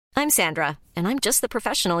I'm Sandra, and I'm just the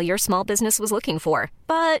professional your small business was looking for.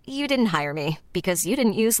 But you didn't hire me because you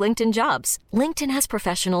didn't use LinkedIn Jobs. LinkedIn has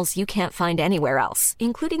professionals you can't find anywhere else,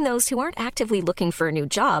 including those who aren't actively looking for a new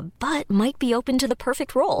job, but might be open to the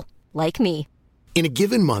perfect role, like me. In a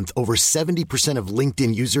given month, over 70% of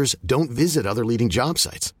LinkedIn users don't visit other leading job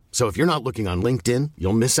sites. So if you're not looking on LinkedIn,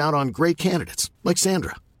 you'll miss out on great candidates like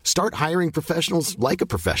Sandra. Start hiring professionals like a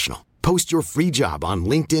professional. Post your free job on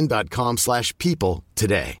linkedin.com/people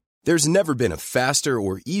today. There's never been a faster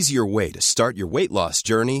or easier way to start your weight loss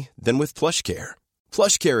journey than with PlushCare.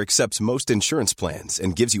 PlushCare accepts most insurance plans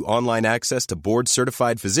and gives you online access to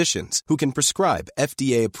board-certified physicians who can prescribe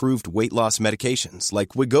FDA-approved weight loss medications like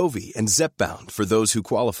Wegovy and Zepbound for those who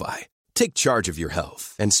qualify. Take charge of your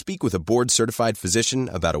health and speak with a board-certified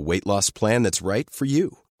physician about a weight loss plan that's right for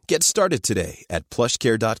you. Get started today at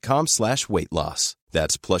plushcare.com/weight loss.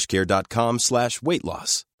 That's plushcare.com/weight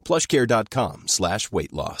loss.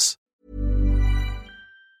 plushcare.com/weight loss.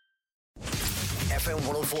 FM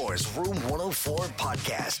 104's Room 104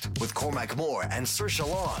 podcast with Cormac Moore and Saoirse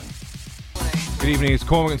Long. Good evening, it's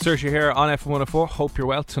Cormac and Saoirse here on FM 104. Hope you're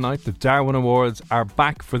well tonight. The Darwin Awards are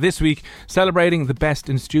back for this week, celebrating the best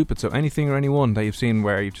in stupid. So anything or anyone that you've seen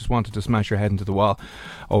where you've just wanted to smash your head into the wall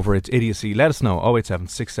over its idiocy, let us know. 087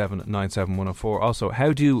 67 97 104. Also,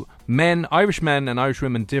 how do men, Irish men and Irish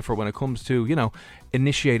women differ when it comes to,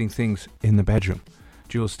 initiating things in the bedroom?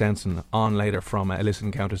 Jules Stenson on later from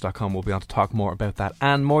illicitencounters.com. We'll be on to talk more about that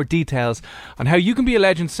and more details on how you can be a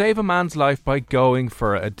legend, save a man's life by going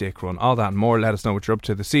for a dick run. All that and more. Let us know what you're up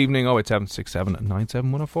to this evening. 087 67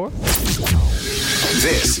 97 104.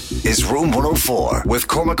 This is Room 104 with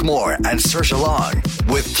Cormac Moore and Saoirse Long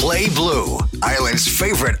with Play Blue, Ireland's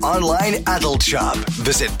favourite online adult shop.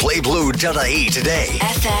 Visit playblue.ie today.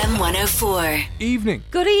 FM 104. Evening.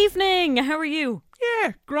 Good evening. How are you?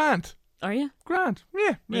 Yeah, grand. Are you? Grand.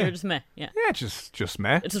 Yeah. You're just meh. Yeah. Yeah, just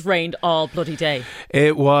meh. It just rained all bloody day.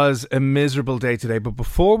 It was a miserable day today, but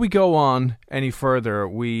before we go on any further,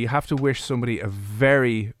 we have to wish somebody a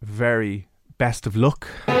very, very best of luck.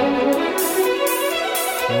 We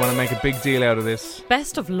want to make a big deal out of this.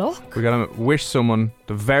 Best of luck? We're going to wish someone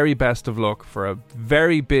the very best of luck for a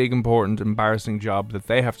very big, important, embarrassing job that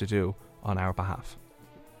they have to do on our behalf.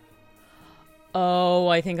 Oh,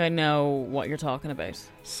 I think I know what you're talking about.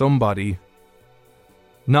 Somebody,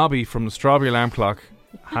 Nobby from the Strawberry Alarm Clock,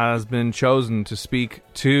 has been chosen to speak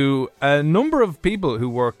to a number of people who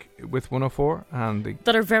work with 104 and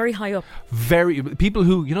that are very high up. People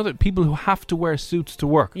who, people who have to wear suits to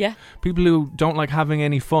work. Yeah. People who don't like having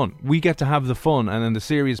any fun. We get to have the fun, and then the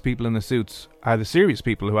serious people in the suits are the serious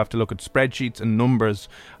people who have to look at spreadsheets and numbers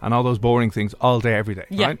and all those boring things all day, every day.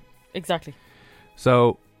 Yeah, right? Exactly.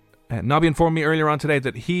 So Nobby informed me earlier on today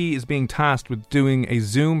that he is being tasked with doing a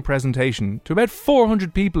Zoom presentation to about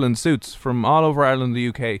 400 people in suits from all over Ireland and the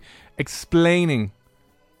UK, explaining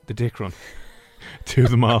the dick run to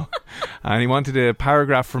them all. And he wanted a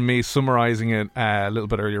paragraph from me summarising it a little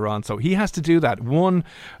bit earlier on. So he has to do that. One,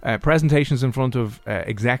 presentations in front of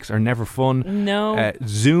execs are never fun. No.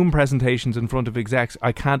 Zoom presentations in front of execs,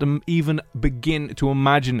 I can't even begin to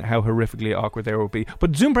imagine how horrifically awkward they will be.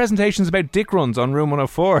 But Zoom presentations about dick runs on Room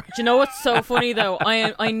 104. Do you know what's so funny though?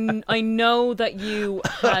 I know that you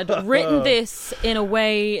had written this in a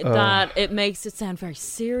way that it makes it sound very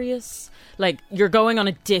serious. Like, you're going on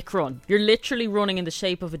a dick run. You're literally running in the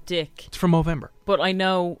shape of a dick. It's from Movember. But I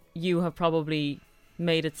know you have probably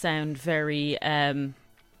made it sound very...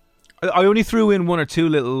 I only threw in one or two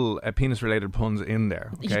little penis-related puns in there.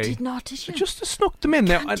 Okay? You did not, did you? I just snuck them in.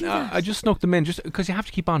 I just snuck them in just because you have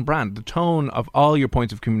to keep on brand. The tone of all your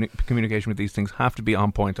points of communication with these things have to be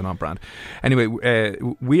on point and on brand. Anyway,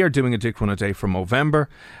 we are doing a dick run a day from Movember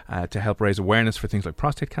to help raise awareness for things like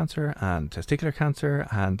prostate cancer and testicular cancer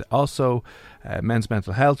and also men's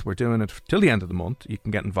mental health. We're doing it till the end of the month. You can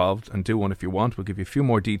get involved and do one if you want. We'll give you a few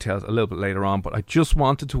more details a little bit later on, but I just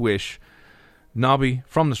wanted to wish Nobby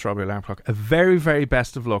from the Strawberry Alarm Clock a very, very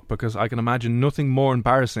best of luck, because I can imagine nothing more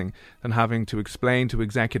embarrassing than having to explain to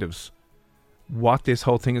executives what this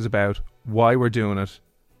whole thing is about, why we're doing it,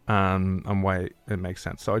 and why it makes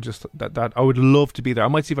sense. So I just that I would love to be there. I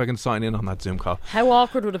might see if I can sign in on that Zoom call. How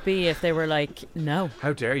awkward would it be if they were like, no,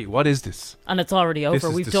 how dare you, what is this, and it's already over,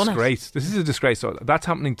 we've done it. This is a disgrace. So that's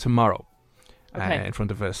happening tomorrow, okay. In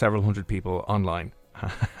front of several hundred people online.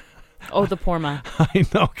 Oh, the poor man. I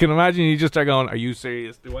know. Can you imagine? You just are going, are you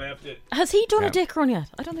serious? Do I have to... Has he done a dick run yet?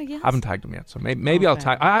 I don't think he has. I haven't tagged him yet. So maybe I'll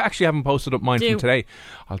tag... I actually haven't posted up mine from today.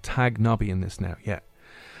 I'll tag Nobby in this now. Yeah.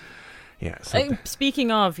 Yeah. So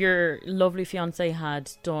speaking of, your lovely fiancé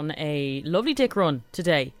had done a lovely dick run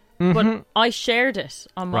today. Mm-hmm. But I shared it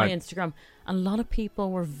on my Instagram. and a lot of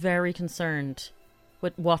people were very concerned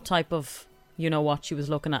with what type of what she was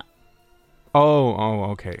looking at. Oh,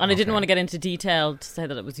 okay. And I didn't want to get into detail to say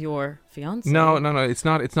that it was your fiance. No. It's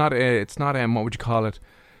not. What would you call it?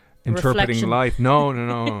 Interpreting Reflection. life.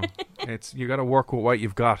 No. It's you got to work with what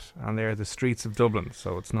you've got, and they're the streets of Dublin.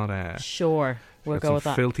 So it's not a. Sure, we'll go with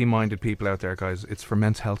that. Filthy-minded people out there, guys. It's for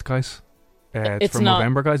men's health, guys. It's for not,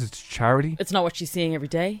 November, guys. It's charity. It's not what she's seeing every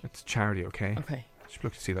day. It's charity, okay? Okay. She's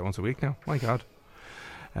looking to see that once a week now. My God.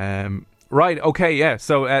 Right, okay, yeah.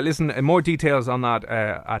 So listen, more details on that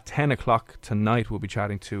at 10 o'clock tonight. We'll be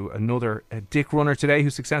chatting to another Dick runner today who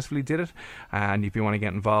successfully did it. And if you want to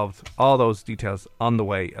get involved, all those details on the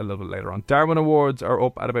way a little bit later on. Darwin Awards are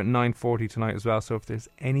up at about 9:40 tonight as well. So if there's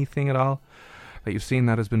anything at all that you've seen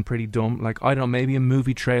that has been pretty dumb, like, I don't know, maybe a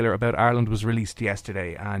movie trailer about Ireland was released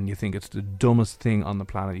yesterday and you think it's the dumbest thing on the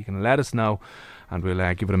planet, you can let us know and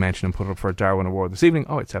we'll give it a mention and put it up for a Darwin Award this evening.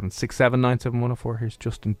 08767971004. Here's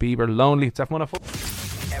Justin Bieber, Lonely. It's FM104.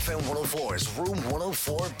 FM 104's Room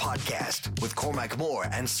 104 podcast with Cormac Moore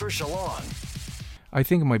and Saoirse Long. I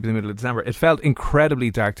think it might be the middle of December. It felt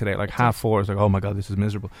incredibly dark today, like 4:30. It's like, oh my God, this is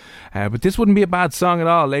miserable. But this wouldn't be a bad song at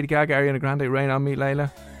all. Lady Gaga, Ariana Grande, Rain on Me,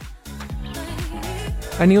 Layla.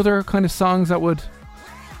 Any other kind of songs that would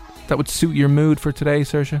suit your mood for today,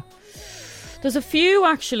 Saoirse? There's a few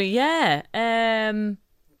actually, yeah.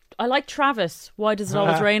 I like Travis. Why does it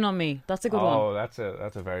always rain on me? That's a good one. Oh, that's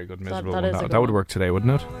a very good miserable that one. is a good That would one. work today,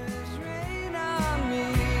 wouldn't it?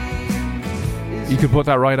 You could put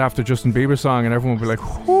that right after Justin Bieber's song, and everyone would be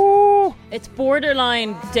like, "Whoo!" It's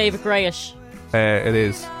borderline David Grayish. It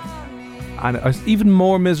is, and even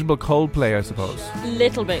more miserable Coldplay, I suppose.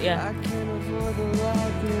 Little bit, yeah.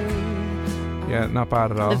 Yeah, not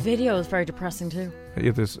bad at all. The video is very depressing too.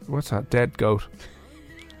 Yeah, what's that? Dead Goat.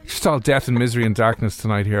 Just all death and misery and darkness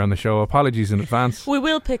tonight here on the show. Apologies in advance. We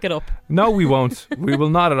will pick it up. No, we won't. We will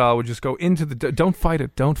not at all. We'll just go into the... Don't fight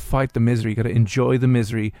it. Don't fight the misery. You got to enjoy the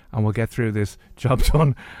misery and we'll get through this. Job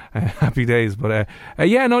done. Happy days. But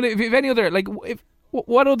yeah, no, if any other...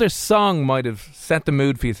 What other song might have set the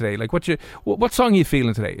mood for you today? Like, what song are you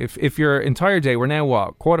feeling today? If your entire day... We're now,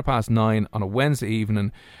 9:15 on a Wednesday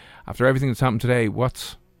evening. After everything that's happened today,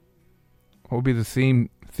 what would be the theme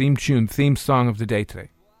song of the day today?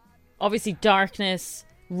 Obviously, darkness,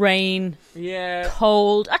 rain,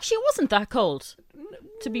 cold. Actually, it wasn't that cold.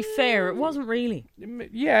 To be fair, it wasn't really.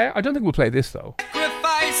 Yeah, I don't think we'll play this though.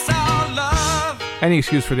 Any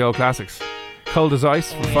excuse for the old classics. Cold as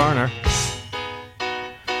Ice from Foreigner.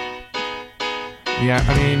 Yeah,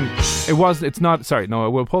 I mean, it's not. Sorry, no, I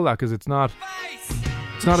will pull that because it's not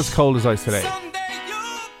as cold as ice today.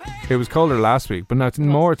 It was colder last week, but now it's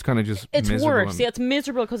more. It's kind of just it's miserable. Worse. Yeah, it's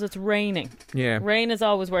miserable because it's raining. Yeah, rain is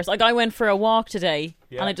always worse. Like I went for a walk today,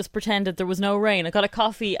 and I just pretended there was no rain. I got a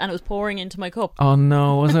coffee, and it was pouring into my cup. Oh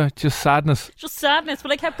no, was it just sadness? Just sadness,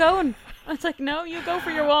 but I kept going. I was like, no, you go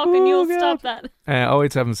for your walk, and you'll stop that.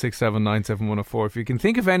 08767971004. If you can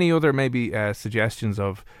think of any other maybe suggestions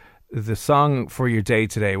of the song for your day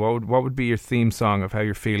today, what would be your theme song of how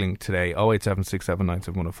you're feeling today?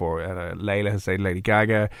 08767971004. Layla has said Lady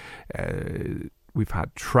Gaga. We've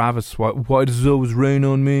had Travis. Why does it always rain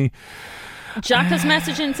on me? Jack has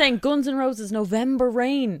messaging saying Guns N' Roses November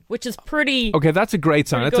Rain, which is pretty... Okay, that's a great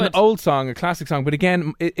song. That's good. An old song, a classic song. But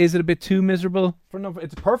again, is it a bit too miserable?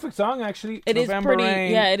 It's a perfect song, actually. It November is pretty...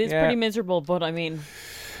 Rain. Yeah, it is pretty miserable, but I mean...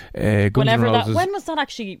 Guns N' Roses. When was that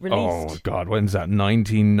actually released? Oh God, when's that?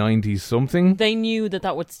 1990 something. They knew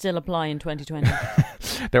that would still apply in 2020.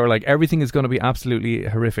 They were like, everything is going to be absolutely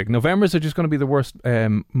horrific. Novembers are just going to be the worst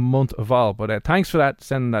month of all. But thanks for that,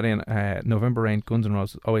 sending that in. November Rain, Guns N'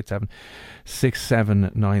 Roses,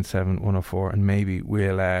 087-6797-104, and maybe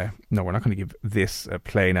we'll. No, we're not going to give this a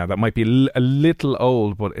play now. That might be a little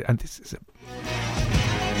old, but this is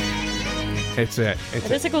It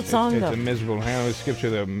is a good song, though. It's a miserable. Hang on, let's skip through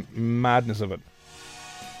the madness of it.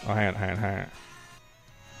 Oh, hang on.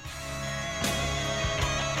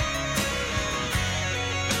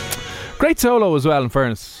 Great solo as well, in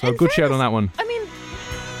fairness. So good shout on that one. I mean,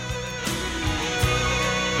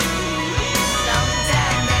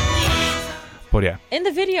 but yeah, in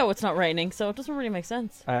the video it's not raining, so it doesn't really make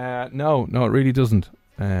sense. No, it really doesn't.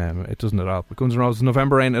 It doesn't at all. But Guns N' Roses,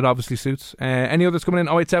 November Rain, it obviously suits. Any others coming in?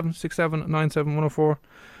 087-6797-104.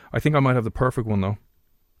 I think I might have the perfect one though.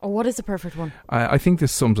 Oh, what is the perfect one? I think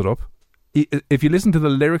this sums it up. If you listen to the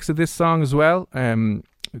lyrics of this song as well,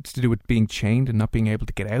 it's to do with being chained and not being able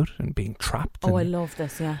to get out and being trapped. Oh, I love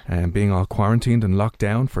this, yeah. And being all quarantined and locked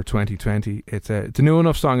down for 2020. It's a new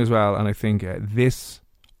enough song as well, and I think this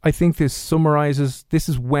summarises. This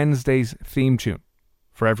is Wednesday's theme tune.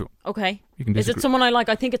 for everyone. Okay. You can Is it someone I like?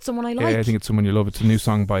 I think it's someone I like. Yeah, I think it's someone you love. It's a new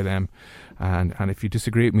song by them. And if you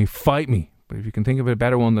disagree with me, fight me. But if you can think of a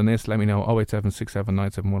better one than this, let me know.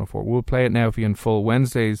 08767971004. We'll play it now for you in full.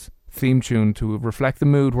 Wednesday's theme tune to reflect the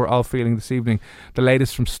mood we're all feeling this evening. The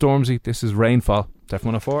latest from Stormzy. This is Rainfall. Def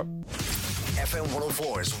 104. FM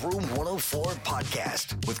 104's Room 104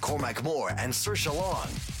 podcast with Cormac Moore and Saoirse Long.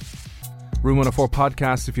 Room 104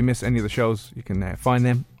 podcasts. If you miss any of the shows, you can find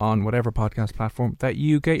them on whatever podcast platform that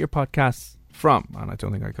you get your podcasts from. And I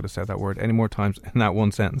don't think I could have said that word any more times in that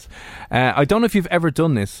one sentence. I don't know if you've ever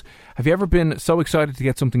done this. Have you ever been so excited to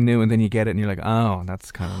get something new and then you get it and you're like, oh,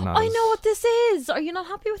 that's kind of nice. I know what this is. Are you not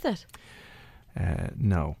happy with it?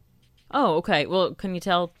 No. Oh, okay. Well, can you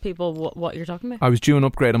tell people what you're talking about? I was due an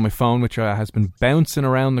upgrade on my phone, which has been bouncing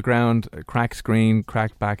around the ground, cracked screen,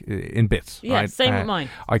 cracked back in bits. Yeah, right? same with mine.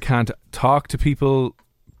 I can't talk to people.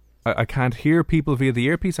 I can't hear people via the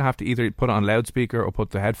earpiece. I have to either put it on loudspeaker or put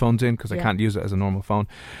the headphones in because I can't use it as a normal phone.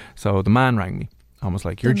 So the man rang me. Almost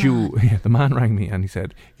like, you're due. Yeah, the man rang me and he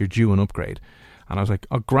said, you're due an upgrade. And I was like,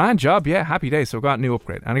 oh, grand job, yeah, happy days. So I got a new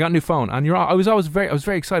upgrade and I got a new phone. And I was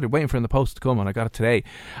very excited, waiting for the post to come, and I got it today.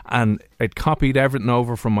 And it copied everything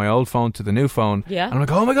over from my old phone to the new phone. Yeah. And I'm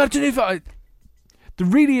like, oh my god, it's a new phone. There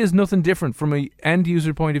really is nothing different from an end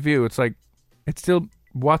user point of view. It's like, it's still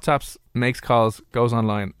WhatsApps, makes calls, goes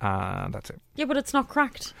online, and that's it. Yeah, but it's not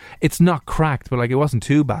cracked. It's not cracked, but like, it wasn't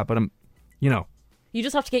too bad. But You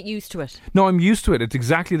just have to get used to it. No, I'm used to it. It's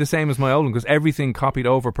exactly the same as my old one because everything copied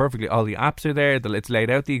over perfectly. All the apps are there. It's laid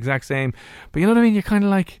out the exact same. But you know what I mean? You're kind of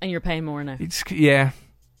like... And you're paying more now. Yeah.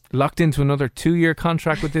 Locked into another 2-year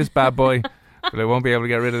contract with this bad boy. But I won't be able to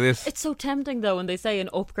get rid of this. It's so tempting, though, when they say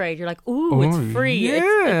an upgrade. You're like, ooh, it's free.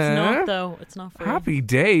 Yeah. It's not, though. It's not free. Happy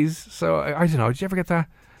days. So, I don't know. Did you ever get that?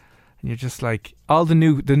 And you're just like... All the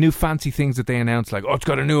new fancy things that they announce, like, oh, it's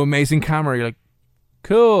got a new amazing camera. You're like...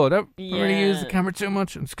 Cool, don't really use the camera too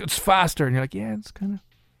much. It's faster. And you're like, yeah, it's kind of...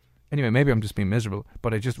 Anyway, maybe I'm just being miserable.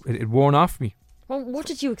 But it worn off me. Well, what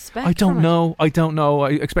did you expect? I don't know. I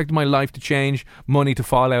expected my life to change, money to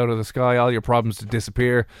fall out of the sky, all your problems to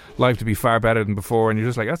disappear, life to be far better than before. And you're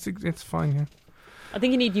just like, it's fine, yeah. I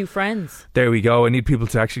think you need new friends. There we go. I need people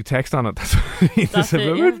to actually text on it. That's what I need to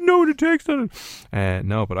say. I have no one to text on it.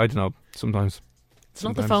 No, but I don't know. Sometimes... It's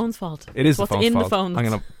not the phone's fault. It is What's the phone's in fault. The phones. I'm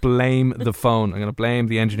going to blame the phone. I'm going to blame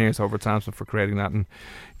the engineers over at Samsung for creating that and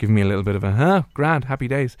giving me a little bit of a grand, happy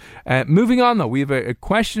days. Moving on though, we have a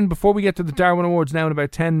question before we get to the Darwin Awards now in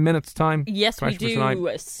about 10 minutes time. Yes, question we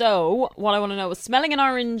do. So, what I want to know is, smelling an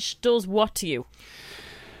orange does what to you?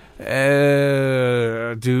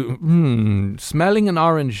 Smelling an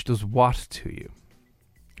orange does what to you?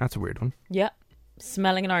 That's a weird one. Yeah.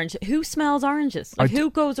 Smelling an orange. Who smells oranges? Like,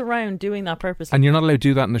 who goes around doing that purposely? And you're not allowed to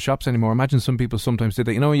do that in the shops anymore. Imagine some people sometimes do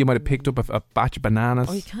that. You know, you might have picked up a batch of bananas.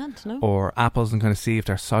 Oh, you can't, no. Or apples and kind of see if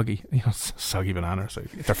they're soggy. You know, soggy bananas.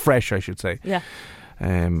 If they're fresh, I should say. Yeah.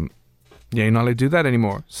 Yeah, you're not allowed to do that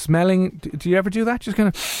anymore. Smelling, do you ever do that? Just kind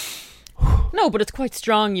of... No, but it's quite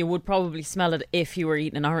strong. You would probably smell it if you were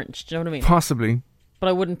eating an orange. Do you know what I mean? Possibly. But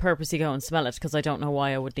I wouldn't purposely go and smell it because I don't know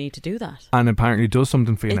why I would need to do that. And apparently it does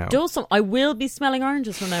something for you now. It does something. I will be smelling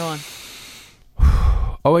oranges from now on.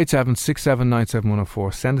 087 6797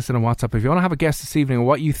 104. Send us in a WhatsApp if you want to have a guess this evening on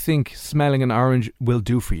what you think smelling an orange will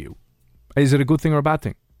do for you. Is it a good thing or a bad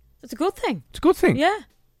thing? It's a good thing. It's a good thing. Yeah.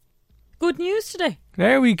 Good news today.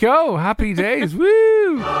 There we go. Happy days.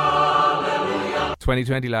 Woo!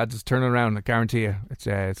 2020, lads, is turning around. I guarantee you.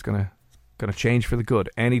 It's going to change for the good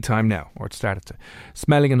any time now, or it started to.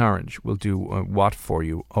 Smelling an orange will do what for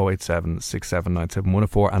you? 087 6797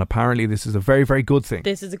 104. And apparently this is a very, very good thing.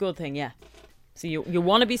 This is a good thing, yeah. So you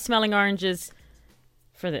want to be smelling oranges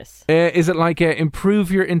for this. Is it like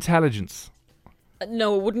improve your intelligence?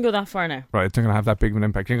 No, it wouldn't go that far now. Right, it's not going to have that big of an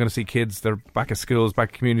impact. You're going to see kids, they're back at schools, back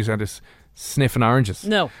at community centres, sniffing oranges.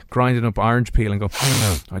 No. Grinding up orange peel and go,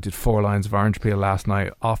 I did 4 lines of orange peel last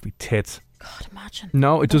night, off me tits. God, imagine.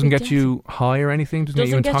 No, it doesn't get you high or anything? Doesn't get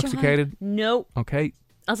you intoxicated? No. Okay.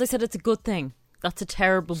 As I said, it's a good thing. That's a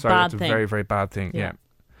terrible, Sorry, bad that's thing. a very, very bad thing, yeah.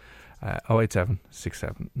 087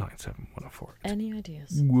 67 97 104. Any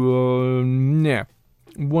ideas? Yeah.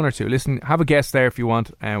 1 or 2. Listen, have a guess there if you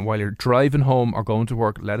want. While you're driving home or going to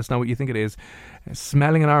work, let us know what you think it is.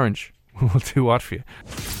 Smelling an orange will do what for you?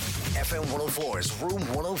 FM 104's Room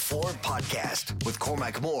 104 podcast with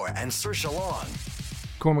Cormac Moore and Saoirse Long.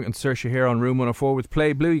 Cormac and Saoirse here on Room 104 with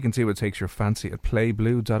Play Blue. You can see what takes your fancy at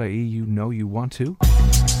playblue.ie. You know you want to.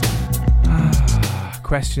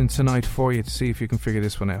 Question tonight for you to see if you can figure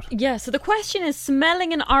this one out. Yeah, so the question is,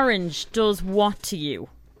 smelling an orange does what to you?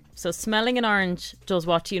 So smelling an orange does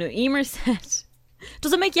what to you? Now, Emer said,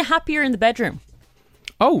 does it make you happier in the bedroom?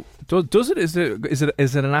 Oh, does it? Is it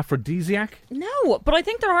an aphrodisiac? No, but I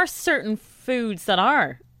think there are certain foods that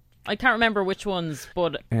are. I can't remember which ones,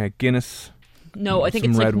 but Guinness. no, I think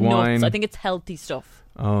some it's like red nuts. wine. I think it's healthy stuff.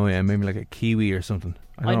 Oh yeah, maybe like a kiwi or something.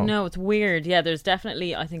 I don't know. It's weird. Yeah, there's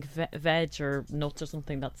definitely, I think, veg or nuts or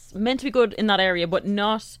something that's meant to be good in that area, but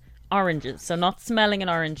not oranges. So not smelling an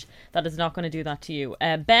orange. That is not going to do that to you.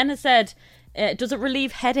 Ben has said, does it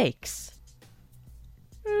relieve headaches?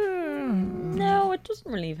 No, it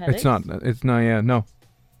doesn't relieve headaches. It's not. It's no. Yeah, no.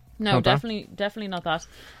 No, Not that. definitely not that.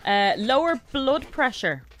 Lower blood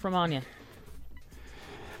pressure from Anya.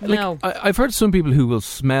 Like, No. I've heard some people who will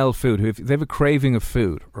smell food, who if they have a craving of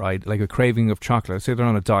food, right, like a craving of chocolate, say they're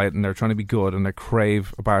on a diet and they're trying to be good and they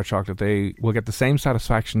crave a bar of chocolate, they will get the same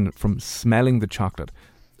satisfaction from smelling the chocolate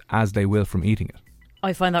as they will from eating it.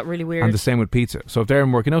 I find that really weird. And the same with pizza. So if they're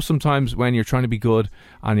in work, sometimes when you're trying to be good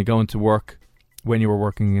and you go into work, when you were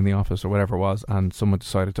working in the office or whatever it was, and someone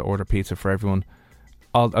decided to order pizza for everyone,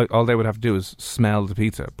 all they would have to do is smell the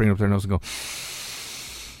pizza, bring it up their nose and go,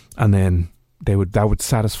 and then that would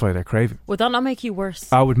satisfy their craving. Would that not make you worse?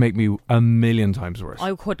 That would make me 1,000,000 times worse.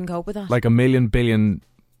 I couldn't cope with that. Like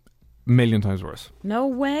 1,000,000,000,000,000 times worse. No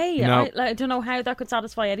way. No. I don't know how that could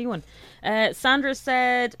satisfy anyone. Sandra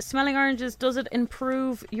said, smelling oranges, does it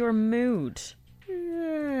improve your mood?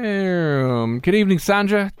 Good evening,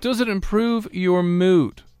 Sandra. Does it improve your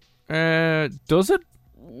mood? Does it?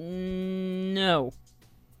 No.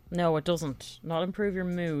 No, it doesn't. Not improve your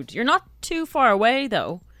mood. You're not too far away,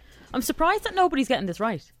 though. I'm surprised that nobody's getting this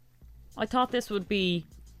right. I thought this would be...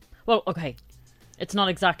 Well, okay. It's not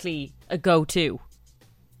exactly a go-to.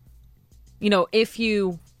 You know, if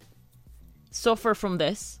you suffer from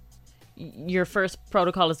this, your first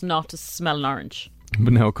protocol is not to smell an orange.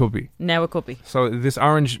 But now it could be. Now it could be. So this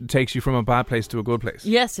orange takes you from a bad place to a good place.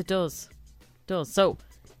 Yes, it does. It does. So,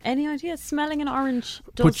 any idea? Smelling an orange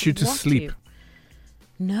does Puts you to what sleep. you?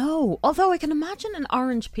 No. Although I can imagine an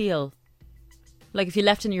orange peel, like if you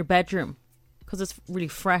left in your bedroom, because it's really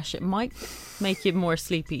fresh, it might make you more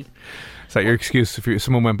sleepy. Is that your excuse if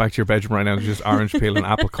someone went back to your bedroom right now and just orange peel and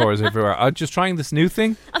apple cores everywhere? I'm just trying this new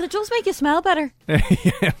thing. And it does make you smell better.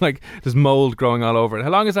 Yeah, like there's mold growing all over it. How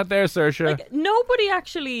long is that there, Saoirse? Like, nobody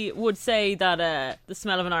actually would say that the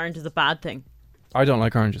smell of an orange is a bad thing. I don't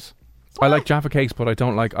like oranges. I like Jaffa cakes, but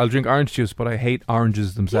I'll drink orange juice, but I hate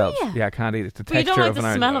oranges themselves. Yeah. I can't eat it. The But you texture don't like of an the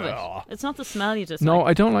orange. smell of Oh. it. It's not the smell you just No,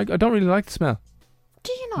 like. I don't really like the smell.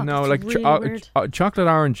 Do you not? No, That's like really weird. chocolate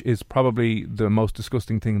orange is probably the most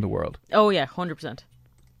disgusting thing in the world. Oh yeah, 100%. Like,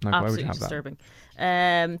 why would Absolutely you have that? disturbing.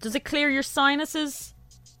 Does it clear your sinuses?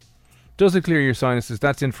 Does it clear your sinuses?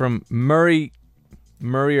 That's in from Murray. Do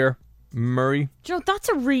you know, that's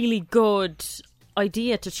a really good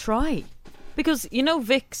idea to try. Because, you know,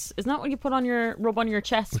 Vicks, isn't that what you rub on your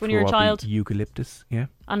chest when you're a child? Eucalyptus, yeah.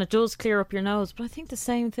 And it does clear up your nose. But I think the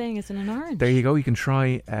same thing is in an orange. There you go. You can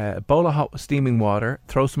try a bowl of hot steaming water,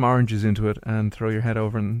 throw some oranges into it, and throw your head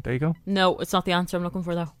over, and there you go. No, it's not the answer I'm looking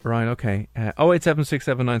for, though. Right, okay.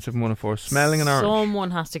 087679710. Smelling an orange.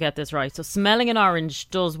 Someone has to get this right. So smelling an orange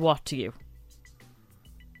does what to you?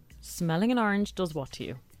 Smelling an orange does what to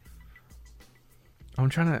you? I'm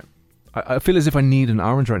trying to... I feel as if I need an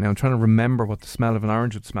orange right now. I'm trying to remember what the smell of an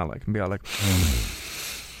orange would smell like and be all like...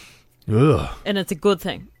 Ugh. And it's a good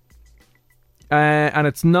thing. And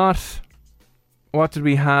it's not... What did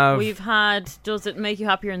we have? We've had, does it make you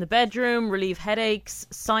happier in the bedroom, relieve headaches,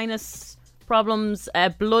 sinus problems,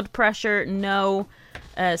 blood pressure? No.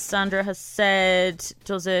 Sandra has said,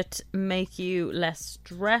 does it make you less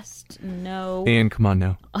stressed? No. Ian, come on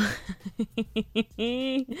now.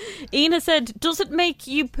 Ian has said, does it make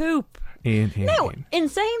you poop? Ian. No, in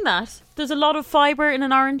saying that, there's a lot of fibre in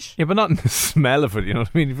an orange. Yeah, but not in the smell of it, you know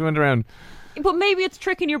what I mean? If you went around... But maybe it's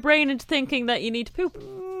tricking your brain into thinking that you need to poop.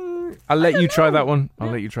 I'll let you try that one. Yeah.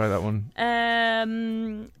 I'll let you try that one. Let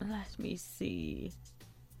me see.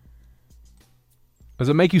 Does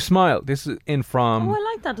it make you smile? This is in from... Oh, I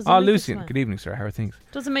like that. Does it make you Lucian. smile? Good evening, sir. How are things?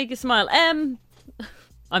 Does it make you smile? I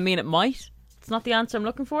mean, it might. It's not the answer I'm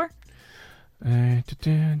looking for.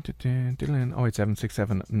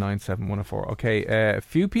 087679710. Okay, a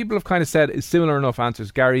few people have kind of said similar enough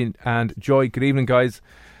answers. Gary and Joy, good evening, guys.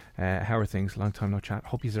 How are things? Long time no chat.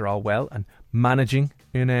 Hope you are all well and managing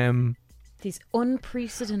in these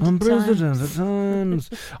unprecedented times.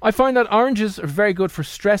 I find that oranges are very good for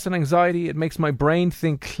stress and anxiety. It makes my brain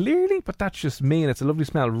think clearly, but that's just me, and it's a lovely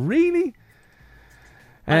smell. Really?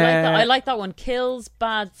 I like that one. Kills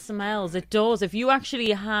bad smells. It does. If you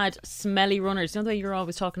actually had smelly runners, you know the way you're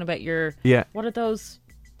always talking about your... Yeah. What are those?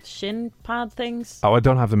 shin pad things. Oh, I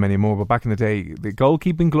don't have them anymore, but back in the day, the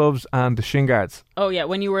goalkeeping gloves and the shin guards. Oh yeah,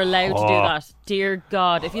 when you were allowed to do that. Dear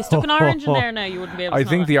God, if you stuck an orange in there now, you wouldn't be able to I smell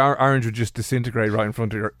think it. the orange would just disintegrate right in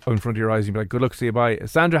front of your eyes. You'd be like, good luck, see you, bye.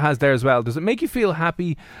 Sandra has there as well. Does it make you feel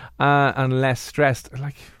happy and less stressed?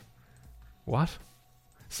 Like, what?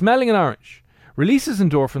 Smelling an orange releases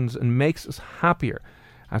endorphins and makes us happier.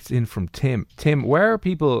 That's in from Tim. Tim, where are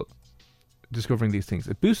people discovering these things?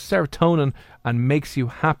 It boosts serotonin and makes you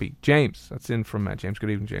happy. James, that's in from James. Good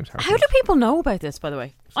evening, James. How do people know about this, by the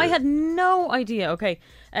way? I had no idea. Okay.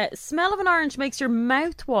 Smell of an orange makes your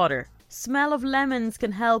mouth water. Smell of lemons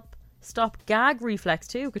can help stop gag reflex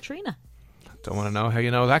too. Katrina. Don't want to know how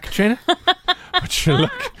you know that, Katrina. But sure,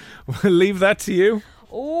 look, we'll leave that to you.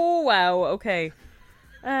 Oh, wow. Okay.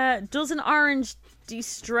 Does an orange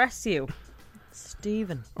de-stress you?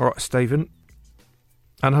 Stephen. Or Stephen.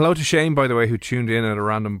 And hello to Shane, by the way, who tuned in at a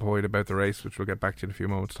random point about the race, which we'll get back to in a few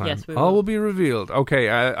moments' time. Yes, we All will. will be revealed. Okay,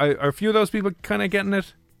 are a few of those people kind of getting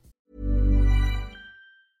it?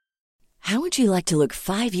 How would you like to look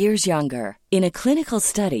 5 years younger? In a clinical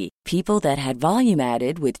study, people that had volume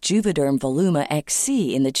added with Juvederm Voluma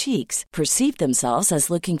XC in the cheeks perceived themselves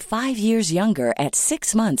as looking 5 years younger at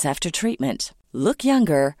 6 months after treatment. Look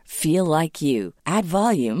younger, feel like you. Add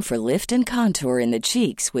volume for lift and contour in the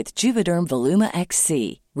cheeks with Juvederm Voluma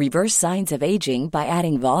XC. Reverse signs of aging by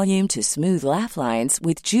adding volume to smooth laugh lines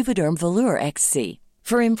with Juvederm Volure XC.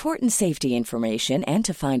 For important safety information and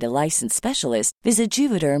to find a licensed specialist, visit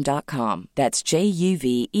Juvederm.com. That's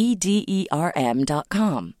JUVEDERM.com.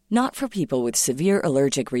 Not for people with severe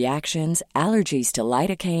allergic reactions, allergies to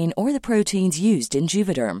lidocaine, or the proteins used in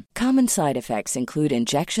Juvederm. Common side effects include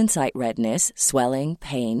injection site redness, swelling,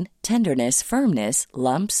 pain, tenderness, firmness,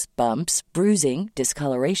 lumps, bumps, bruising,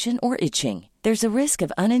 discoloration, or itching. There's a risk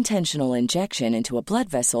of unintentional injection into a blood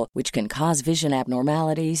vessel, which can cause vision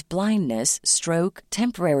abnormalities, blindness, stroke,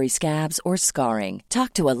 temporary scabs, or scarring.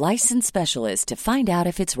 Talk to a licensed specialist to find out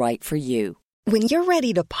if it's right for you. When you're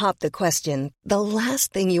ready to pop the question, the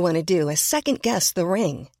last thing you want to do is second-guess the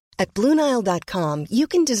ring. At BlueNile.com, you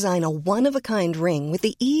can design a one-of-a-kind ring with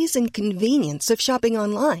the ease and convenience of shopping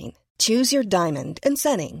online. Choose your diamond and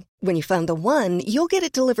setting. When you find the one, you'll get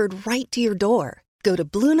it delivered right to your door. Go to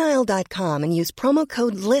BlueNile.com and use promo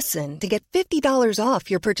code LISTEN to get $50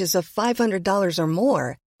 off your purchase of $500 or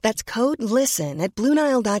more. That's code LISTEN at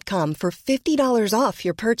BlueNile.com for $50 off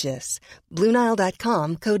your purchase.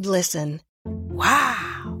 BlueNile.com, code LISTEN.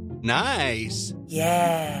 Wow. Nice.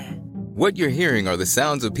 Yeah. What you're hearing are the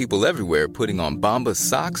sounds of people everywhere putting on Bombas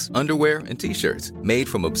socks, underwear, and T-shirts made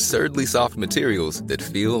from absurdly soft materials that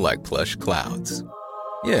feel like plush clouds.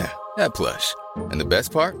 Yeah, that plush. And the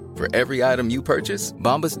best part? For every item you purchase,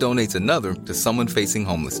 Bombas donates another to someone facing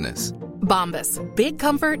homelessness. Bombas. Big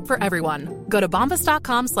comfort for everyone. Go to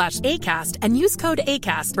bombas.com/ACAST and use code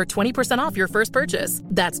ACAST for 20% off your first purchase.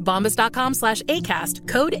 That's bombas.com/ACAST.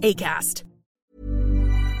 Code ACAST.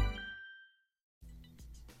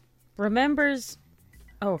 Remembers.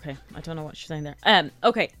 Oh, okay. I don't know what she's saying there.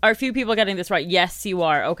 Okay. Are a few people getting this right? Yes, you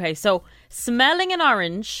are. Okay. So, smelling an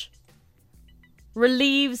orange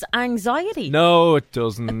relieves anxiety. No, it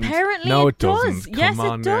doesn't. Apparently, no, it does. Doesn't. Yes, Come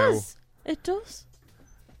on it does. now. It does.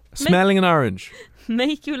 Smelling an orange.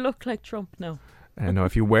 Make you look like Trump. No. No,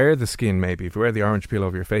 if you wear the skin, maybe if you wear the orange peel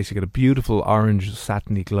over your face, you get a beautiful orange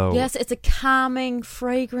satiny glow. Yes, it's a calming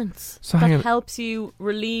fragrance that helps you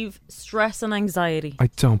relieve stress and anxiety. I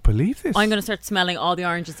don't believe this. I'm going to start smelling all the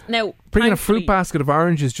oranges now. Bringing a fruit basket of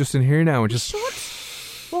oranges just in here now and just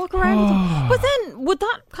walk around with them. But then, would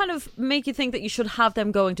that kind of make you think that you should have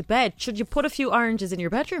them going to bed? Should you put a few oranges in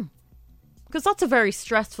your bedroom? Because that's a very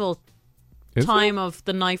stressful time of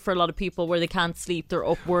the night for a lot of people where they can't sleep. They're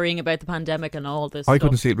up worrying about the pandemic and all this I stuff.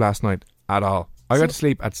 couldn't sleep last night at all. I got to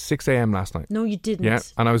sleep at 6 a.m. last night. No, you didn't. Yeah,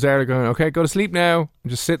 and I was there going, okay, go to sleep now. I'm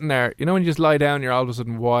just sitting there. You know when you just lie down, you're all of a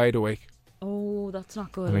sudden wide awake. Oh, that's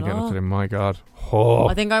not good And I at get all. up to them, my God. Oh.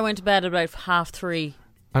 I think I went to bed at about 3:30.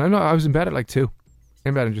 And I was in bed at like 2.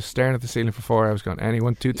 In bed and just staring at the ceiling for 4 hours going,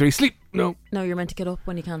 1, 2, 3, sleep. No. No, you're meant to get up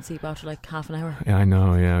when you can't sleep after like half an hour. Yeah, I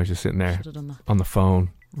know. Yeah, I was just sitting there Should have done that. on the phone,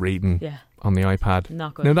 reading on the iPad.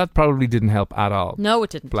 Not good. Now, that probably didn't help at all. No, it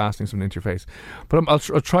didn't. Blasting something into your face. But I'll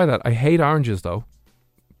try that. I hate oranges, though.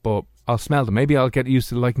 But I'll smell them. Maybe I'll get used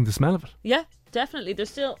to liking the smell of it. Yeah, definitely. There's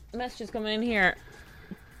still messages coming in here.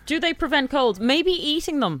 Do they prevent colds? Maybe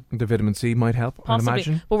eating them. The vitamin C might help, Possibly. I'd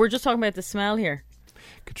imagine. But we're just talking about the smell here.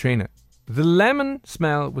 Katrina, the lemon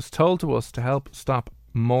smell was told to us to help stop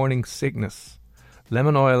morning sickness.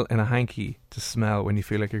 Lemon oil in a hanky to smell when you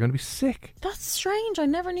feel like you're going to be sick. That's strange. I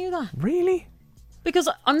never knew that. Really? Because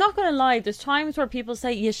I'm not going to lie, there's times where people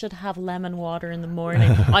say you should have lemon water in the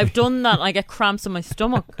morning. I've done that and I get cramps in my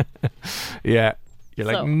stomach. Yeah. You're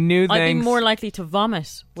like, no thanks. I'd be more likely to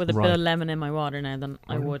vomit with a bit of lemon in my water now than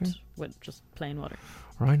I would with just plain water.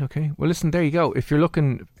 Right, okay. Well, listen, there you go. If you're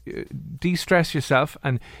looking, de-stress yourself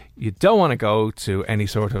and you don't want to go to any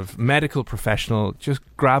sort of medical professional, just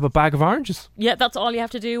grab a bag of oranges. Yeah, that's all you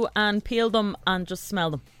have to do, and peel them and just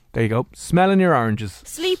smell them. There you go. Smelling your oranges.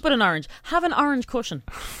 Sleep with an orange. Have an orange cushion.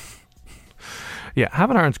 Yeah,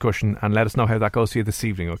 have an orange cushion and let us know how that goes for you this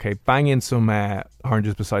evening, okay? Bang in some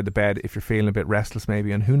oranges beside the bed if you're feeling a bit restless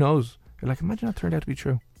maybe, and who knows? You're like, imagine that turned out to be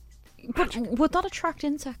true. But would that attract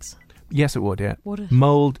insects? Yes, it would, yeah. Would it?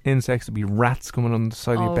 Mold, insects, there'd be rats coming on the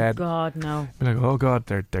side of your bed. Oh, God, no. You're like, oh, God,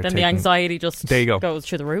 they're then the anxiety just goes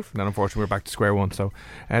through the roof. Then, unfortunately, we're back to square one. So,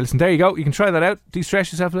 listen, there you go. You can try that out.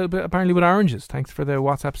 De-stress yourself a little bit, apparently, with oranges. Thanks for the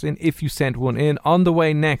WhatsApps in, if you sent one in. On the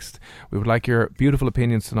way next, we would like your beautiful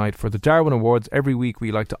opinions tonight for the Darwin Awards. Every week,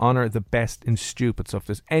 we like to honour the best in stupid stuff. If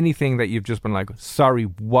there's anything that you've just been like, sorry,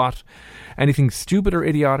 what? Anything stupid or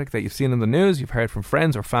idiotic that you've seen in the news, you've heard from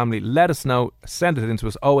friends or family, let us know. Send it in to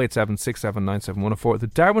us, 087 6797 104. The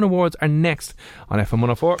Darwin Awards are next on FM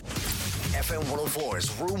 104. FM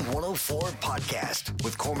 104's Room 104 podcast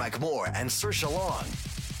with Cormac Moore and Saoirse Long.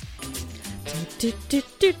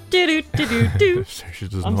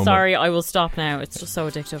 I'm sorry, I will stop now. It's just so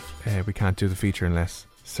addictive. We can't do the feature unless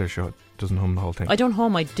Saoirse doesn't hum the whole thing. I don't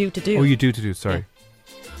hum, I do to do. Oh, you do to do, sorry.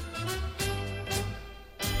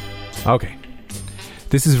 Yeah. Okay.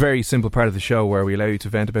 This is a very simple part of the show where we allow you to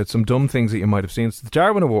vent about some dumb things that you might have seen. It's the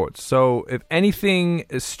Darwin Awards. So if anything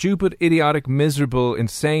is stupid, idiotic, miserable,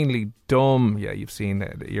 insanely dumb, yeah, you've seen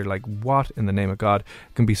it, you're like, what in the name of God?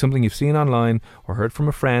 It can be something you've seen online or heard from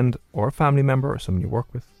a friend or a family member or someone you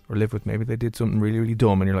work with or live with. Maybe they did something really, really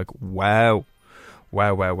dumb and you're like, wow.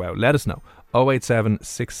 Let us know. 087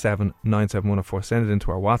 67 97 104. Send it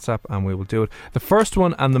into our WhatsApp and we will do it. The first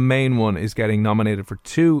one and the main one is getting nominated for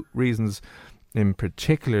two reasons in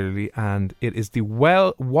particularly, and it is the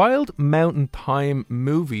Wild Mountain Thyme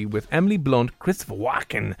movie with Emily Blunt, Christopher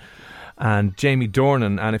Walken and Jamie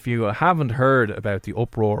Dornan. And if you haven't heard about the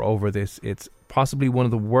uproar over this, it's possibly one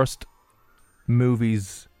of the worst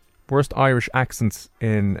Irish accents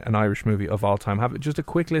in an Irish movie of all time. Have just a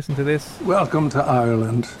quick listen to this. Welcome to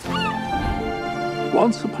Ireland.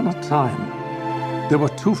 Once upon a time, there were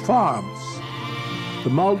two farms. The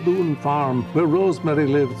Muldoon farm, where Rosemary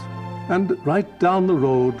lived, and right down the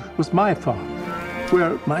road was my farm,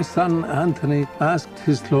 where my son Anthony asked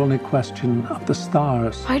his lonely question of the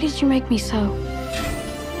stars. Why did you make me so?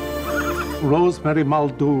 Rosemary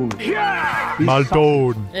Muldoon. Yeah!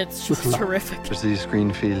 Muldoon. It's just terrific. There's these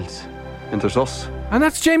green fields, and there's us. And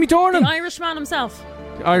that's Jamie Dornan. The Irishman himself.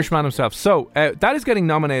 The Irishman himself. So, that is getting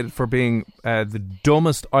nominated for being the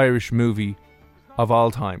dumbest Irish movie of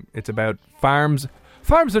all time. It's about farms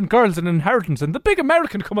and girls and inheritance and the big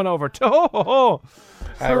American coming over.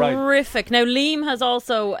 Horrific. Now, Liam has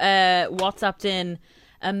also WhatsApped in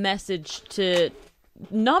a message to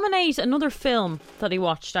nominate another film that he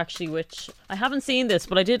watched, actually, which I haven't seen this,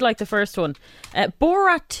 but I did like the first one.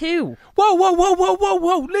 Borat 2. Whoa,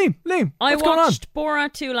 Liam, I what's going on? watched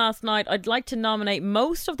Borat 2 last night. I'd like to nominate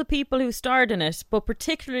most of the people who starred in it, but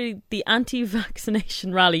particularly the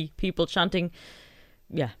anti-vaccination rally people chanting,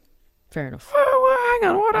 yeah. Fair enough. Well, hang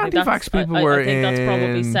on, what anti-vax people were in? I think that's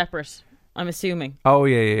probably separate, I'm assuming. Oh,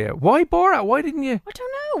 yeah. Why Borat? Why didn't you? I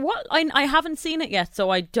don't know. What? I haven't seen it yet, so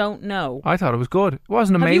I don't know. I thought it was good. It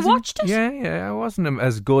wasn't amazing. Have you watched it? Yeah. It wasn't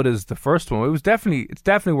as good as the first one. It's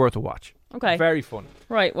definitely worth a watch. Okay. Very funny.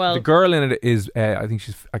 Right, well. The girl in it is, I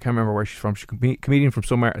can't remember where she's from. She's a comedian from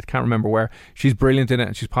somewhere. I can't remember where. She's brilliant in it,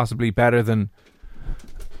 and she's possibly better than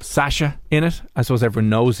Sasha in it. I suppose everyone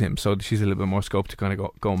knows him, so she's a little bit more scope to kind of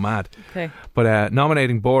go mad. Okay. But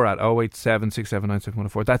nominating Borat, 087 67 97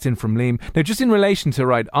 104. That's in from Liam. Now, just in relation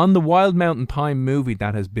to on the Wild Mountain Thyme movie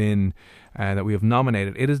that has been that we have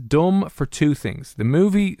nominated, it is dumb for two things. The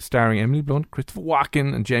movie starring Emily Blunt, Christopher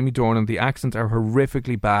Walken, and Jamie Dornan. The accents are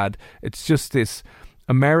horrifically bad. It's just this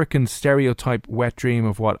American stereotype wet dream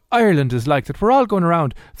of what Ireland is like, that we're all going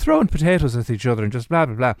around throwing potatoes at each other and just blah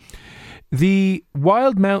blah blah. The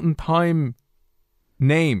Wild Mountain Thyme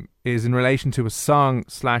name is in relation to a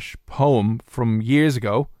song/poem from years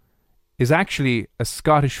ago, is actually a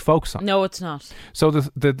Scottish folk song. No, it's not. So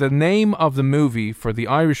the name of the movie for the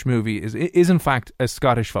Irish movie is in fact a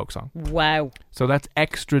Scottish folk song. Wow. So that's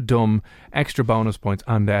extra dumb, extra bonus points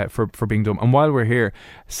and for being dumb. And while we're here,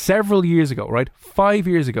 several years ago, 5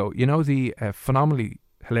 years ago, you know the phenomenally,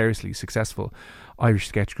 hilariously successful Irish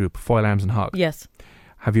sketch group Foil Arms and Hog? Yes.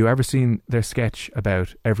 Have you ever seen their sketch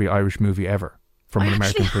about every Irish movie ever? from I an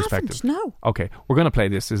American actually perspective? haven't, no. Okay, we're going to play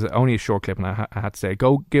this. It's only a short clip, and I had to say,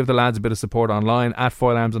 go give the lads a bit of support online at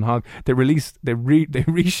Foil Arms and Hog. They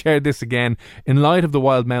reshared this again in light of the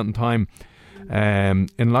Wild Mountain Time. In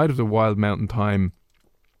light of the Wild Mountain Time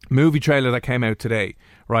movie trailer that came out today,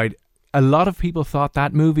 right? A lot of people thought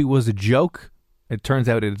that movie was a joke. It turns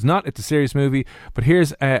out it's not. It's a serious movie. But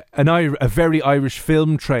here's a very Irish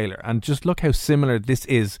film trailer, and just look how similar this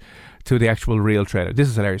is to the actual real trailer. This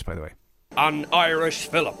is hilarious, by the way. An Irish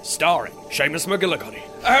film starring Seamus McGillicuddy.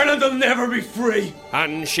 Ireland will never be free.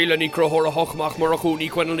 And Sheila Ní Crohora Hochmach Moracuni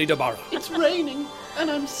Quinley Dabara. It's raining and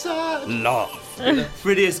I'm sad. Love. You're the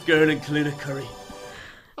prettiest girl in Clonacurry.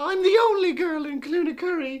 I'm the only girl in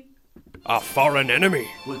Clonacurry. A foreign enemy.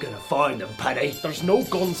 We're gonna find them, Paddy. There's no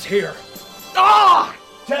guns here. Ah!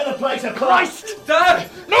 Tell the place of Christ! Dad!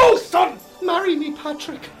 No, son! Marry me,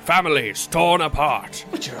 Patrick. Families torn apart.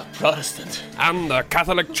 But you're a Protestant. And the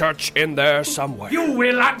Catholic Church in there somewhere. You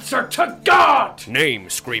will answer to God! Name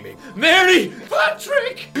screaming. Mary!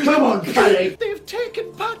 Patrick! Come on, Paddy! They've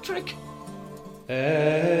taken Patrick.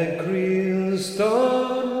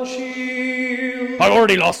 I've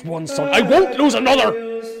already lost one son. I won't lose another.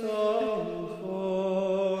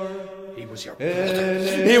 He was your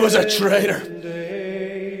brother. He was a traitor.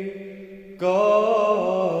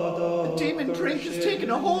 The demon drink has taken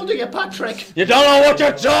a hold of you, Patrick. You don't know what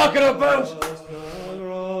you're talking about.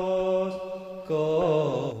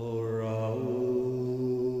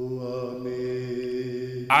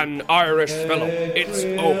 An Irish film. It's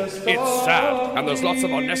old, it's sad, and there's lots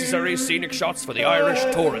of unnecessary scenic shots for the Irish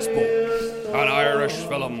tourist board. An Irish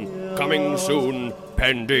film coming soon,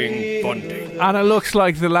 pending funding. And it looks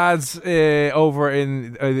like the lads over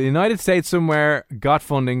in the United States somewhere got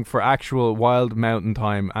funding for actual Wild Mountain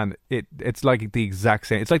Time, and it's like the exact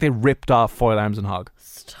same. It's like they ripped off Foil Arms and Hog.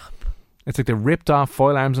 Stop. It's like they ripped off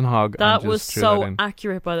Foil Arms and Hog. That and was just threw so that in.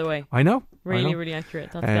 accurate, by the way. I know. Really, really accurate.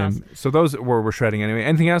 That's gas. So those were shredding anyway.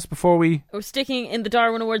 Anything else before we... We're sticking in the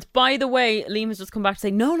Darwin Awards. By the way, Liam has just come back to say,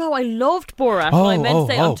 no, I loved Borat. I meant to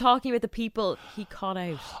say, I'm talking about the people he caught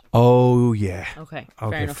out. Oh, yeah. Okay, Okay,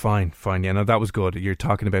 fair enough. fine. Yeah, no, that was good. You're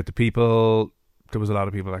talking about the people... There was a lot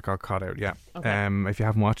of people that got caught out, yeah. Okay. If you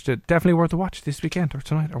haven't watched it, definitely worth a watch this weekend or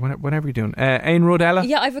tonight or whenever you're doing. Ain Rodella?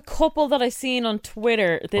 Yeah, I have a couple that I've seen on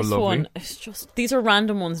Twitter. This lovely. one, it's just, these are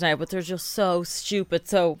random ones now, but they're just so stupid.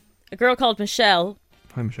 So, a girl called Michelle.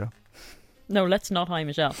 Hi, Michelle. No, let's not hi,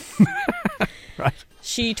 Michelle. Right.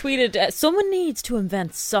 She tweeted, someone needs to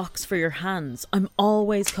invent socks for your hands. I'm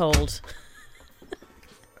always cold.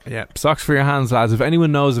 Yeah, socks for your hands, lads. If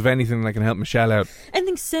anyone knows of anything that can help Michelle out.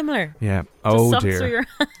 Anything similar. Yeah. Just Oh, socks dear. for your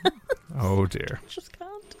hands. Oh, dear. Just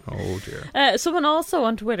can't. Oh, dear. Someone also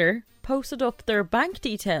on Twitter posted up their bank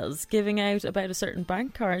details, giving out about a certain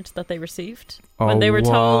bank card that they received when they were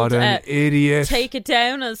told, what an idiot. take it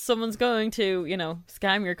down as someone's going to,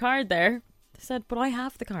 scam your card there. They said, but I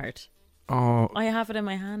have the card. Oh. I have it in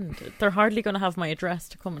my hand. They're hardly going to have my address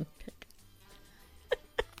to come and pick.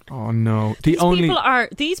 Oh, no.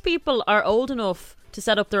 These people are old enough to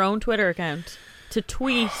set up their own Twitter account to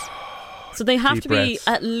tweet. So they have Deep to be breaths.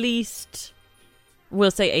 at least,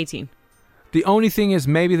 we'll say 18. The only thing is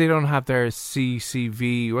maybe they don't have their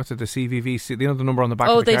CCV, what's it, the CVV, the number on the back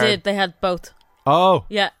of Oh, the they card. did. They had both. Oh.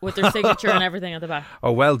 Yeah, with their signature and everything at the back.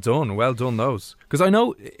 Oh, well done those. Because I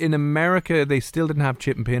know in America they still didn't have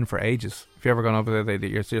chip and pin for ages. If you ever gone over there,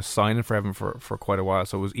 you're just signing for them for quite a while,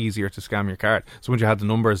 so it was easier to scam your card. So once you had the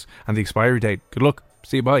numbers and the expiry date, good luck,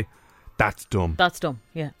 see you bye. That's dumb. That's dumb,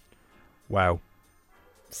 yeah. Wow.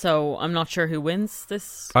 So I'm not sure who wins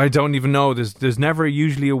this. I don't even know. There's never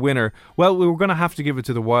usually a winner. Well, we were going to have to give it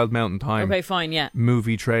to the Wild Mountain Time. Okay, fine, yeah.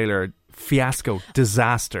 Movie trailer. Fiasco.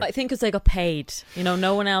 Disaster. I think because they got paid.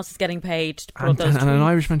 No one else is getting paid to put up And those an tweets.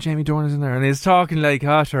 Irishman, Jamie Dornan, is in there, and he's talking like,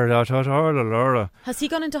 Has he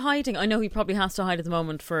gone into hiding? I know he probably has to hide at the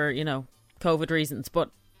moment for, COVID reasons, but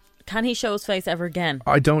can he show his face ever again?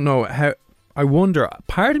 I don't know how. I wonder.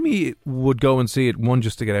 Part of me would go and see it, one,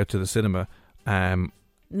 just to get out to the cinema.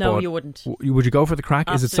 No, but you wouldn't. Would you go for the crack?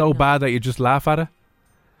 Is it so Absolutely not. bad that you just laugh at it?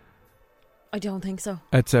 I don't think so.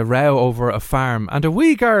 It's a row over a farm and a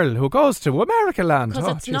wee girl who goes to America land. Because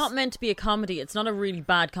Oh, it's jeez. not meant to be a comedy. It's not a really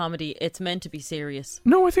bad comedy. It's meant to be serious.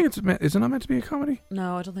 No, I think is it not meant to be a comedy?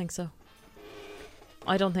 No, I don't think so.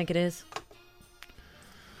 I don't think it is.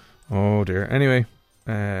 Oh dear. Anyway,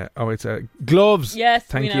 it's gloves. Yes,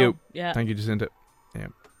 thank we know. you. Yeah. Thank you, Jacinta. Yeah.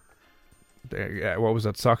 There, what was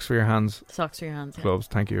that? Socks for your hands. Socks for your hands. Yeah. Gloves.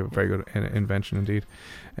 Thank you. Very good invention indeed.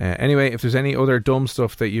 Anyway, if there's any other dumb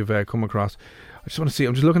stuff that you've come across, I just want to see.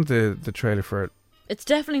 I'm just looking at the trailer for it. It's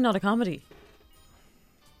definitely not a comedy.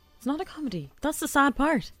 It's not a comedy. That's the sad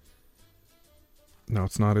part. No,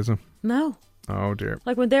 it's not, is it? No. Oh, dear.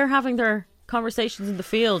 Like when they're having their conversations in the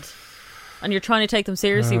field and you're trying to take them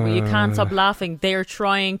seriously, but you can't stop laughing. They're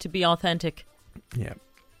trying to be authentic. Yeah.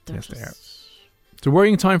 Yes, they are. It's a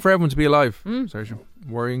worrying time for everyone to be alive, Saoirse.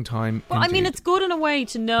 Worrying time. Well, I mean, it's good in a way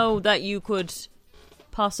to know that you could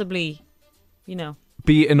possibly,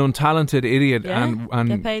 be an untalented idiot and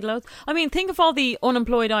get paid loads. I mean, think of all the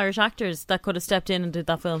unemployed Irish actors that could have stepped in and did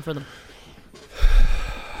that film for them.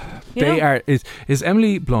 Is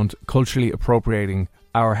Emily Blunt culturally appropriating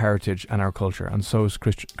our heritage and our culture, and so is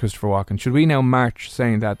Christopher Walken? Should we now march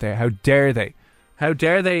saying that how dare they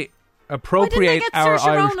appropriate our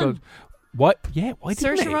Irish culture? What? Yeah, why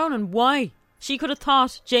didn't they? Saoirse Ronan, why? She could have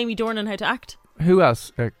taught Jamie Dornan how to act. Who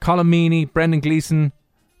else? Colin Meaney, Brendan Gleeson,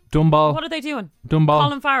 Dunball. What are they doing? Dunball.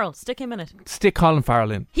 Colin Farrell, stick him in it. Stick Colin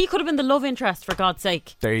Farrell in. He could have been the love interest, for God's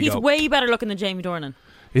sake. There you He's go. way better looking than Jamie Dornan.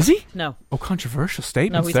 Is he? No. Oh, controversial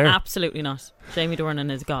statements. No, he's there. absolutely not. Jamie Dornan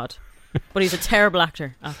is God. But he's a terrible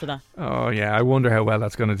actor after that. Oh, yeah. I wonder how well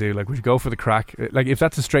that's going to do. Like, would you go for the crack? Like, if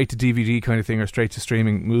that's a straight to DVD kind of thing or straight to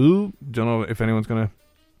streaming, don't know if anyone's going to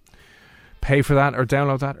pay for that or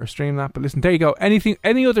download that or stream that. But listen, there you go.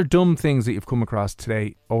 Any other dumb things that you've come across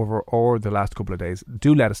today or the last couple of days,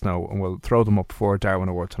 do let us know and we'll throw them up for Darwin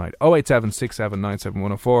Award tonight.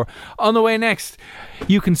 087-6797-104. On the way next,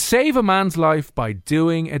 you can save a man's life by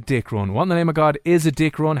doing a dick run. What in the name of God is a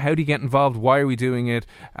dick run? How do you get involved? Why are we doing it?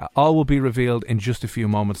 All will be revealed in just a few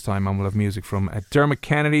moments' time, and we'll have music from Dermot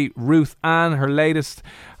Kennedy, Ruth Ann, her latest,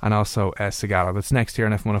 and also Sigala. That's next here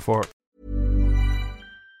on F104.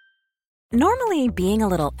 Normally, being a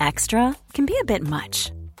little extra can be a bit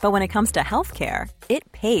much, but when it comes to healthcare, it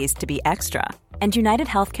pays to be extra. And United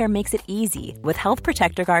Healthcare makes it easy with Health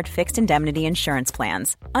Protector Guard fixed indemnity insurance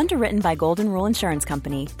plans. Underwritten by Golden Rule Insurance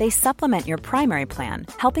Company, they supplement your primary plan,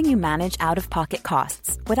 helping you manage out-of-pocket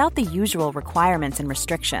costs without the usual requirements and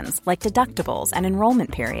restrictions like deductibles and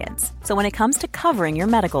enrollment periods. So when it comes to covering your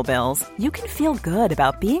medical bills, you can feel good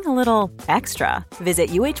about being a little extra. Visit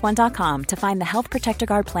UH1.com to find the Health Protector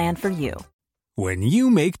Guard plan for you. When you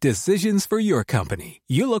make decisions for your company,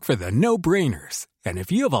 you look for the no-brainers. And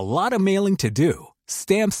if you have a lot of mailing to do,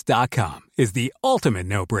 Stamps.com is the ultimate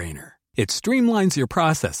no-brainer. It streamlines your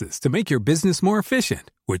processes to make your business more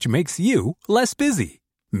efficient, which makes you less busy.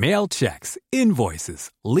 Mail checks,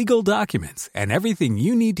 invoices, legal documents, and everything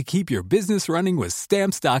you need to keep your business running with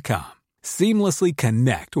Stamps.com. Seamlessly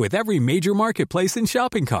connect with every major marketplace and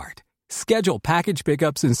shopping cart. Schedule package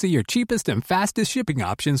pickups and see your cheapest and fastest shipping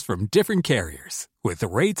options from different carriers, with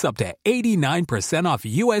rates up to 89% off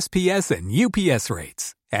USPS and UPS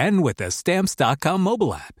rates. And with the Stamps.com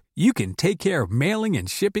mobile app, you can take care of mailing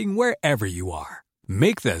and shipping wherever you are.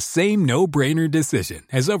 Make the same no-brainer decision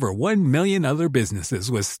as over 1 million other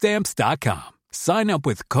businesses with Stamps.com. Sign up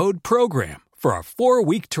with code PROGRAM for a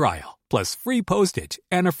 4-week trial, plus free postage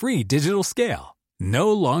and a free digital scale.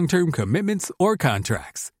 No long-term commitments or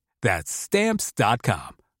contracts. That's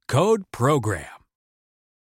Stamps.com. Code PROGRAM.